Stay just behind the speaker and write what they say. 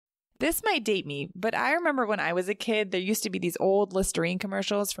This might date me, but I remember when I was a kid, there used to be these old Listerine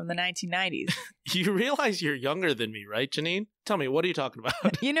commercials from the 1990s. You realize you're younger than me, right, Janine? Tell me, what are you talking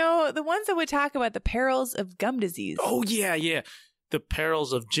about? The ones that would talk about the perils of gum disease. Oh, yeah. The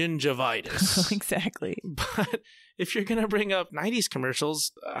perils of gingivitis. Exactly. But if you're going to bring up 90s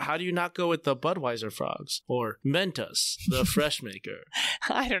commercials, how do you not go with the Budweiser frogs or Mentos, the fresh maker?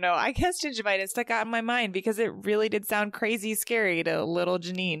 I don't know. I guess gingivitis stuck out in my mind because it really did sound crazy scary to little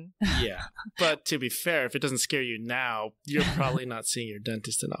Janine. Yeah. But to be fair, if it doesn't scare you now, you're probably not seeing your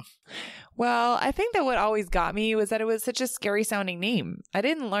dentist enough. Well, I think that what always got me was that it was such a scary sounding name. I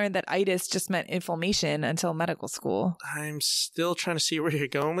didn't learn that itis just meant inflammation until medical school. I'm still trying to see where you're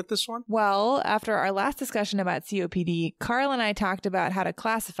going with this one. Well, after our last discussion about COPD, Carl and I talked about how to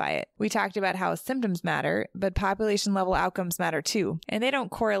classify it. We talked about how symptoms matter, but population level outcomes matter too, and they don't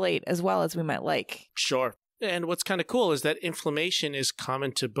correlate as well as we might like. Sure. And what's kind of cool is that inflammation is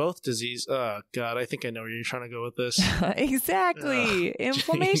common to both disease. Oh, God, I think I know where you're trying to go with this. Exactly.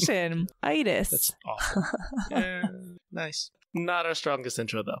 Inflammation. Itis. That's awful. Yeah, nice. Not our strongest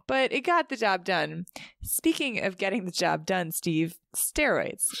intro, though. But it got the job done. Speaking of getting the job done, Steve,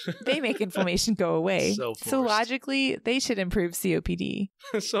 steroids. They make inflammation go away. So logically, they should improve COPD.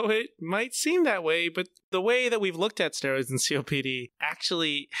 So it might seem that way, but the way that we've looked at steroids and COPD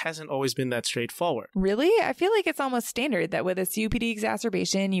actually hasn't always been that straightforward. Really? I feel like it's almost standard that with a COPD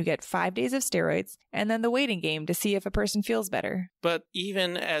exacerbation, you get 5 days of steroids and then the waiting game to see if a person feels better. But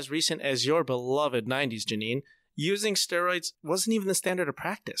even as recent as your beloved 90s, Janine, using steroids wasn't even the standard of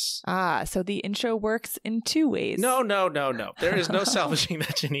practice. Ah, so the intro works in 2 ways. No. There is no salvaging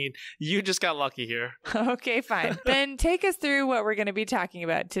that, Janine. You just got lucky here. Okay, fine. Then take us through what we're going to be talking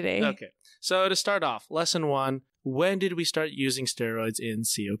about today. Okay. So to start off, lesson 1, when did we start using steroids in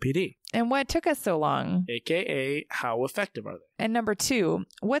COPD? And what took us so long? AKA, how effective are they? And number 2,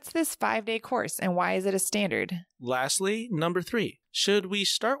 what's this 5-day course and why is it a standard? Lastly, number 3, should we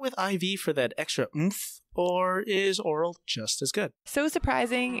start with IV for that extra oomph? Or is oral just as good? So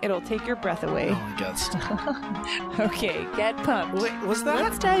surprising, it'll take your breath away. Oh my God. Okay, get pumped. Wait, was that?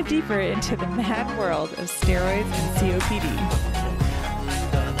 Let's dive deeper into the mad world of steroids and COPD.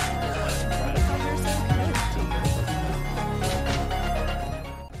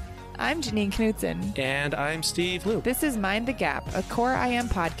 I'm Janine Knudsen. And I'm Steve Liu. This is Mind the Gap, a Core IM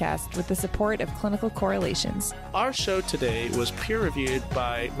podcast with the support of Clinical Correlations. Our show today was peer-reviewed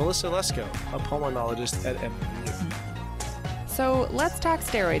by Melissa Lesko, a pulmonologist at MU. So let's talk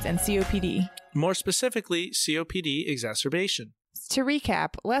steroids and COPD. More specifically, COPD exacerbation. To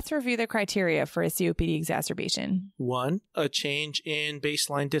recap, let's review the criteria for a COPD exacerbation. 1, a change in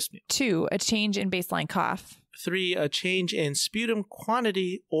baseline dyspnea. 2, a change in baseline cough. 3, a change in sputum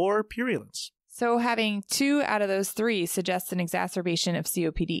quantity or purulence. So having 2 out of those 3 suggests an exacerbation of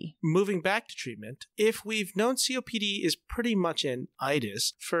COPD. Moving back to treatment, if we've known COPD is pretty much an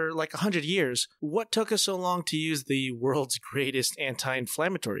itis for like 100 years, what took us so long to use the world's greatest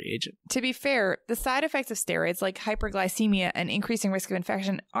anti-inflammatory agent? To be fair, the side effects of steroids like hyperglycemia and increasing risk of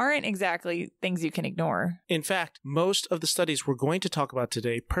infection aren't exactly things you can ignore. In fact, most of the studies we're going to talk about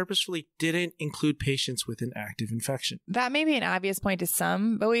today purposefully didn't include patients with an active infection. That may be an obvious point to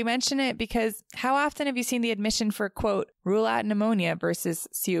some, but we mention it because how often have you seen the admission for, quote, rule out pneumonia versus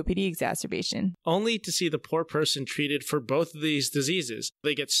COPD exacerbation? Only to see the poor person treated for both of these diseases.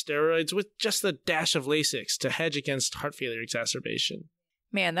 They get steroids with just a dash of Lasix to hedge against heart failure exacerbation.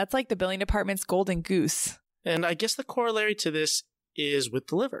 Man, that's like the billing department's golden goose. And I guess the corollary to this is with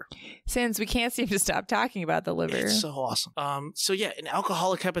the liver. Since we can't seem to stop talking about the liver. It's so awesome. In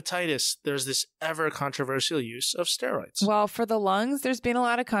alcoholic hepatitis, there's this ever controversial use of steroids. Well, for the lungs, there's been a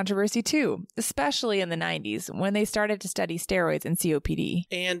lot of controversy too, especially in the 90s when they started to study steroids and COPD.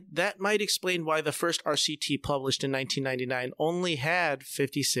 And that might explain why the first RCT published in 1999 only had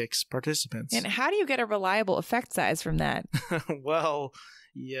 56 participants. And how do you get a reliable effect size from that? Well,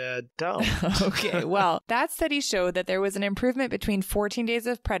 yeah, don't. Okay, well, that study showed that there was an improvement between 14 days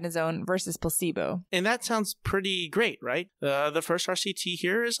of prednisone versus placebo. And that sounds pretty great, right? The first RCT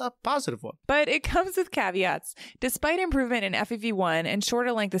here is a positive one. But it comes with caveats. Despite improvement in FEV1 and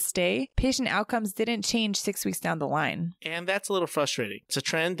shorter length of stay, patient outcomes didn't change 6 weeks down the line. And that's a little frustrating. It's a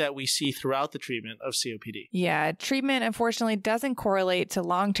trend that we see throughout the treatment of COPD. Yeah, treatment unfortunately doesn't correlate to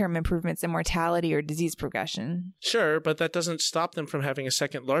long-term improvements in mortality or disease progression. Sure, but that doesn't stop them from having a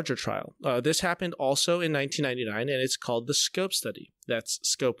second larger trial. This happened also in 1999, and it's called the SCOPE study. That's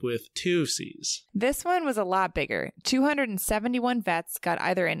scope with 2 Cs. This one was a lot bigger. 271 vets got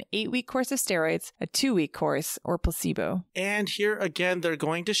either an 8-week course of steroids, a 2-week course, or placebo. And here again, they're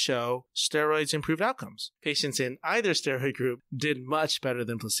going to show steroids improved outcomes. Patients in either steroid group did much better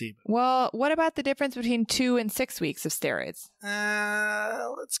than placebo. Well, what about the difference between 2 and 6 weeks of steroids?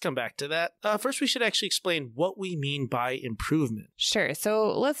 Let's come back to that. First, we should actually explain what we mean by improvement. Sure,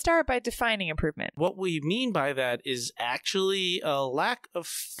 so let's start by defining improvement. What we mean by that is actually a lack of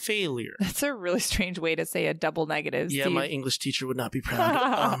failure. That's a really strange way to say a double negative, Yeah, Steve. my English teacher would not be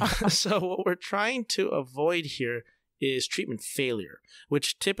proud. So what we're trying to avoid here is treatment failure,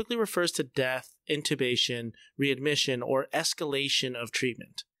 which typically refers to death, intubation, readmission, or escalation of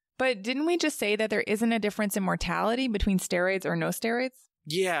treatment. But didn't we just say that there isn't a difference in mortality between steroids or no steroids?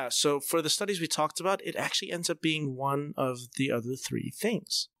 Yeah, so for the studies we talked about, it actually ends up being one of the other 3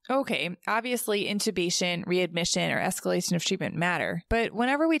 things. Okay, obviously intubation, readmission, or escalation of treatment matter. But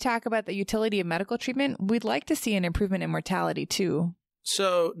whenever we talk about the utility of medical treatment, we'd like to see an improvement in mortality too.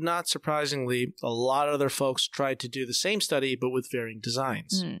 So, not surprisingly, a lot of other folks tried to do the same study, but with varying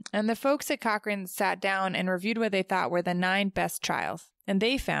designs. And the folks at Cochrane sat down and reviewed what they thought were the 9 best trials. And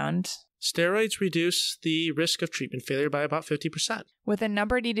they found steroids reduce the risk of treatment failure by about 50%. with a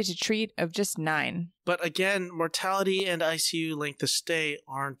number needed to treat of just 9. But again, mortality and ICU length of stay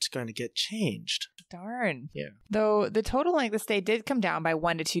aren't going to get changed. Darn. Yeah. Though the total length of stay did come down by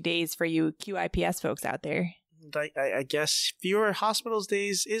 1 to 2 days for you QIPS folks out there. I guess fewer hospital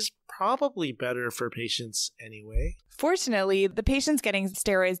days is probably better for patients anyway. Fortunately, the patients getting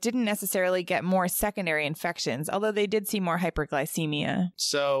steroids didn't necessarily get more secondary infections, although they did see more hyperglycemia.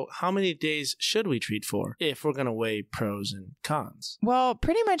 So how many days should we treat for if we're going to weigh pros and cons? Well,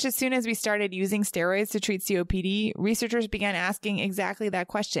 pretty much as soon as we started using steroids to treat COPD, researchers began asking exactly that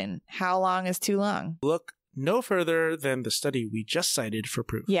question. How long is too long? Look no further than the study we just cited for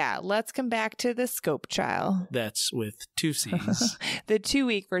proof. Yeah, let's come back to the SCOPE trial. That's with 2 Cs. The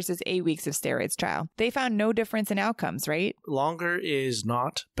 2-week versus 8 weeks of steroids trial. They found no difference in outcomes, right? Longer is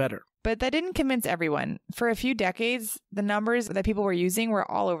not better. But that didn't convince everyone. For a few decades, the numbers that people were using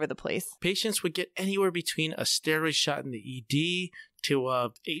were all over the place. Patients would get anywhere between a steroid shot in the ED to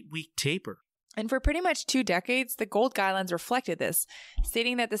a 8-week taper. And for pretty much 2 decades, the GOLD guidelines reflected this,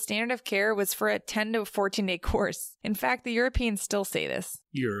 stating that the standard of care was for a 10 to 14-day course. In fact, the Europeans still say this.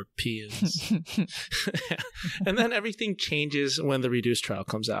 Europeans. And then everything changes when the reduced trial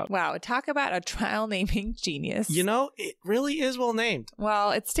comes out. Wow, talk about a trial naming genius. You know, it really is well named.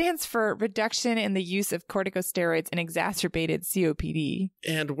 Well, it stands for Reduction in the Use of Corticosteroids in Exacerbated COPD.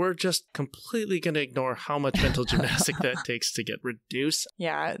 And we're just completely going to ignore how much mental gymnastic that takes to get reduced.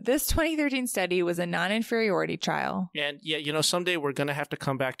 Yeah, this 2013 study was a non-inferiority trial. And yeah, you know, someday we're going to have to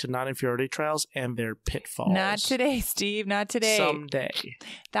come back to non-inferiority trials and their pitfalls. Not today, Steve, not today. Someday.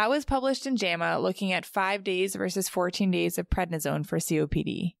 That was published in JAMA, looking at 5 days versus 14 days of prednisone for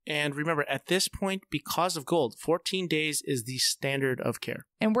COPD. And remember, at this point, because of GOLD, 14 days is the standard of care.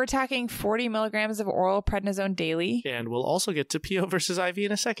 And we're talking 40 milligrams of oral prednisone daily. And we'll also get to PO versus IV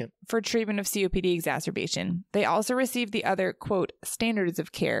in a second. For treatment of COPD exacerbation. They also received the other, quote, standards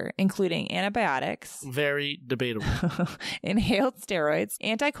of care, including antibiotics. Very debatable. Inhaled steroids,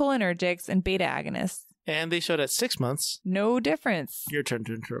 anticholinergics, and beta agonists. And they showed at 6 months. No difference. Your turn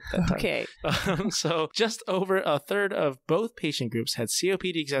to interrupt that time. Okay. So just over a third of both patient groups had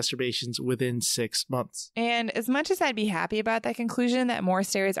COPD exacerbations within 6 months. And as much as I'd be happy about that conclusion that more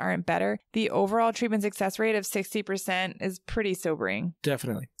steroids aren't better, the overall treatment success rate of 60% is pretty sobering.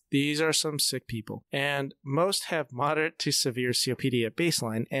 Definitely. These are some sick people, and most have moderate to severe COPD at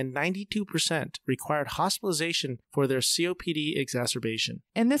baseline, and 92% required hospitalization for their COPD exacerbation.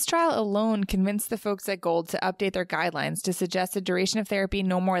 And this trial alone convinced the folks at GOLD to update their guidelines to suggest a duration of therapy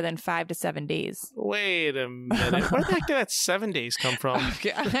no more than 5 to 7 days. Wait a minute. Where the heck did that 7 days come from?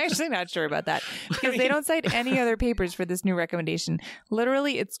 Okay, I'm actually not sure about that, because they don't cite any other papers for this new recommendation.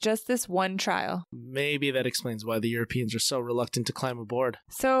 Literally, it's just this one trial. Maybe that explains why the Europeans are so reluctant to climb aboard.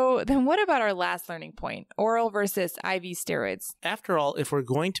 So then what about our last learning point, oral versus IV steroids? After all, if we're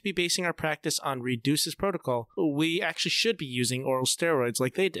going to be basing our practice on Reduce's protocol, we actually should be using oral steroids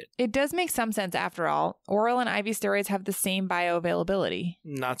like they did. It does make some sense after all. Oral and IV steroids have the same bioavailability.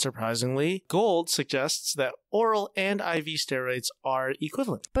 Not surprisingly, GOLD suggests that oral and IV steroids are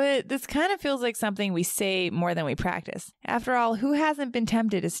equivalent. But this kind of feels like something we say more than we practice. After all, who hasn't been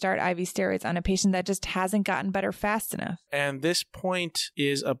tempted to start IV steroids on a patient that just hasn't gotten better fast enough? And this point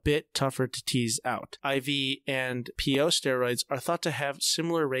is a bit tougher to tease out. IV and PO steroids are thought to have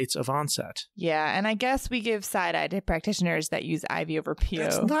similar rates of onset. Yeah, and I guess we give side-eye to practitioners that use IV over PO.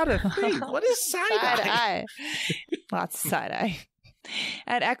 That's not a thing. What is side-eye? Side-eye. Lots of side-eye.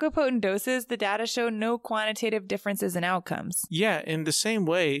 At equipotent doses, the data show no quantitative differences in outcomes. Yeah, in the same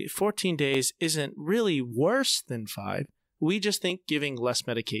way, 14 days isn't really worse than 5. We just think giving less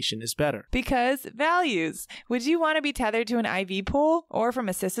medication is better. Because values. Would you want to be tethered to an IV pole? Or from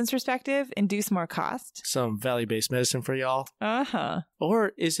a systems perspective, induce more cost? Some value-based medicine for y'all? Uh-huh.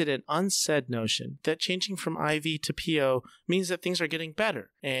 Or is it an unsaid notion that changing from IV to PO means that things are getting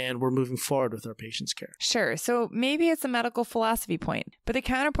better and we're moving forward with our patient's care? Sure, so maybe it's a medical philosophy point, but the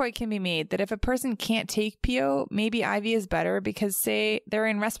counterpoint can be made that if a person can't take PO, maybe IV is better because, say, they're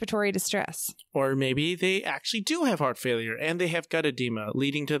in respiratory distress. Or maybe they actually do have heart failure and they have gut edema,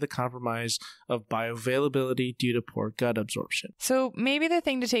 leading to the compromise of bioavailability due to poor gut absorption. So maybe the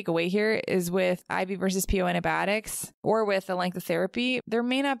thing to take away here is with IV versus PO antibiotics, or with the length of therapy, there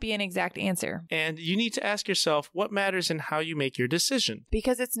may not be an exact answer. And you need to ask yourself what matters in how you make your decision.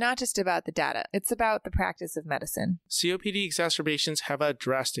 Because it's not just about the data, it's about the practice of medicine. COPD exacerbations have a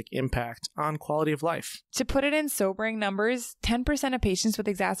drastic impact on quality of life. To put it in sobering numbers, 10% of patients with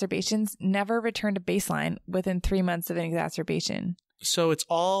exacerbations never return to baseline within 3 months of an exacerbation. So it's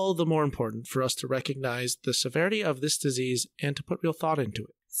all the more important for us to recognize the severity of this disease and to put real thought into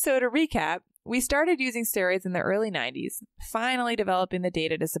it. So to recap, we started using steroids in the early 90s, finally developing the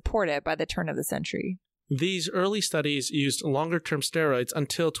data to support it by the turn of the century. These early studies used longer-term steroids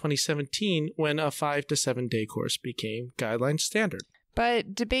until 2017 when a 5 to 7 day course became guideline standard.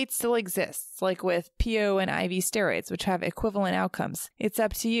 But debate still exists, like with PO and IV steroids, which have equivalent outcomes. It's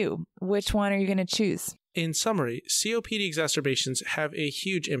up to you. Which one are you going to choose? In summary, COPD exacerbations have a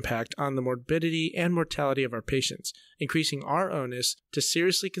huge impact on the morbidity and mortality of our patients, increasing our onus to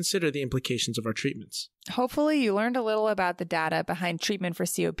seriously consider the implications of our treatments. Hopefully you learned a little about the data behind treatment for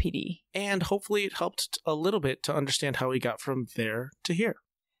COPD. And hopefully it helped a little bit to understand how we got from there to here.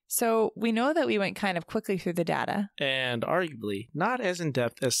 So we know that we went kind of quickly through the data. And arguably not as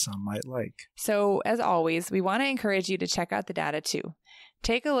in-depth as some might like. So as always, we want to encourage you to check out the data too.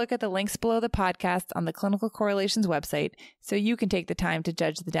 Take a look at the links below the podcast on the Clinical Correlations website so you can take the time to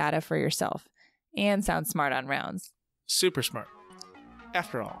judge the data for yourself and sound smart on rounds. Super smart.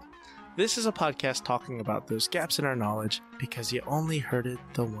 After all, this is a podcast talking about those gaps in our knowledge because you only heard it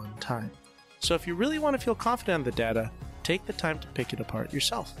the one time. So if you really want to feel confident in the data, take the time to pick it apart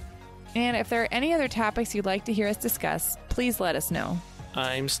yourself. And if there are any other topics you'd like to hear us discuss, please let us know.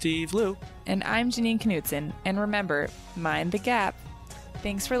 I'm Steve Liu. And I'm Janine Knutson. And remember, mind the gap.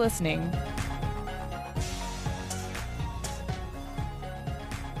 Thanks for listening.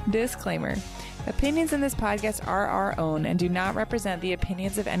 Disclaimer. Opinions in this podcast are our own and do not represent the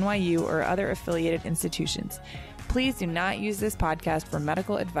opinions of NYU or other affiliated institutions. Please do not use this podcast for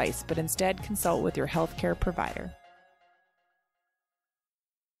medical advice, but instead consult with your healthcare provider.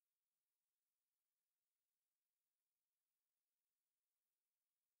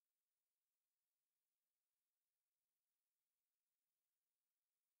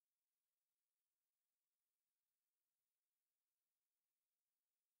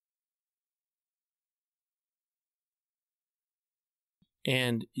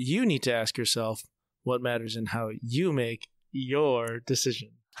 And you need to ask yourself what matters in how you make your decision.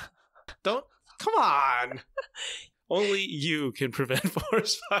 Come on. Only you can prevent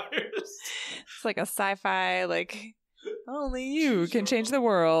forest fires. It's like a sci-fi, only you can change the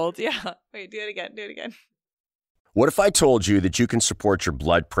world. Yeah. Wait, do it again. What if I told you that you can support your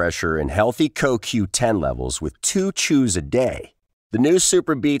blood pressure and healthy CoQ10 levels with 2 chews a day? The new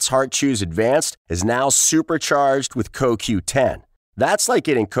Super Beats Heart Chews Advanced is now supercharged with CoQ10. That's like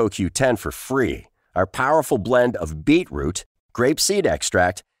getting CoQ10 for free. Our powerful blend of beetroot, grapeseed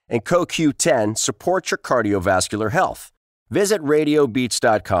extract, and CoQ10 supports your cardiovascular health. Visit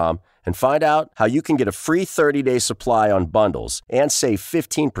radiobeats.com and find out how you can get a free 30-day supply on bundles and save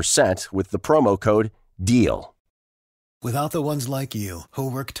 15% with the promo code DEAL. Without the ones like you, who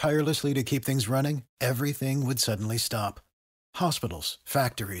work tirelessly to keep things running, everything would suddenly stop. Hospitals,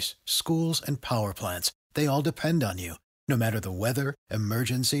 factories, schools, and power plants, they all depend on you. No matter the weather,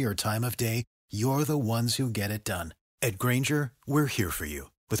 emergency, or time of day, you're the ones who get it done. At Grainger, we're here for you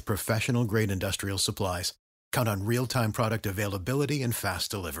with professional-grade industrial supplies. Count on real-time product availability and fast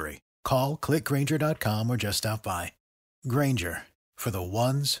delivery. Call, click Grainger.com, or just stop by. Grainger, for the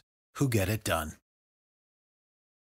ones who get it done.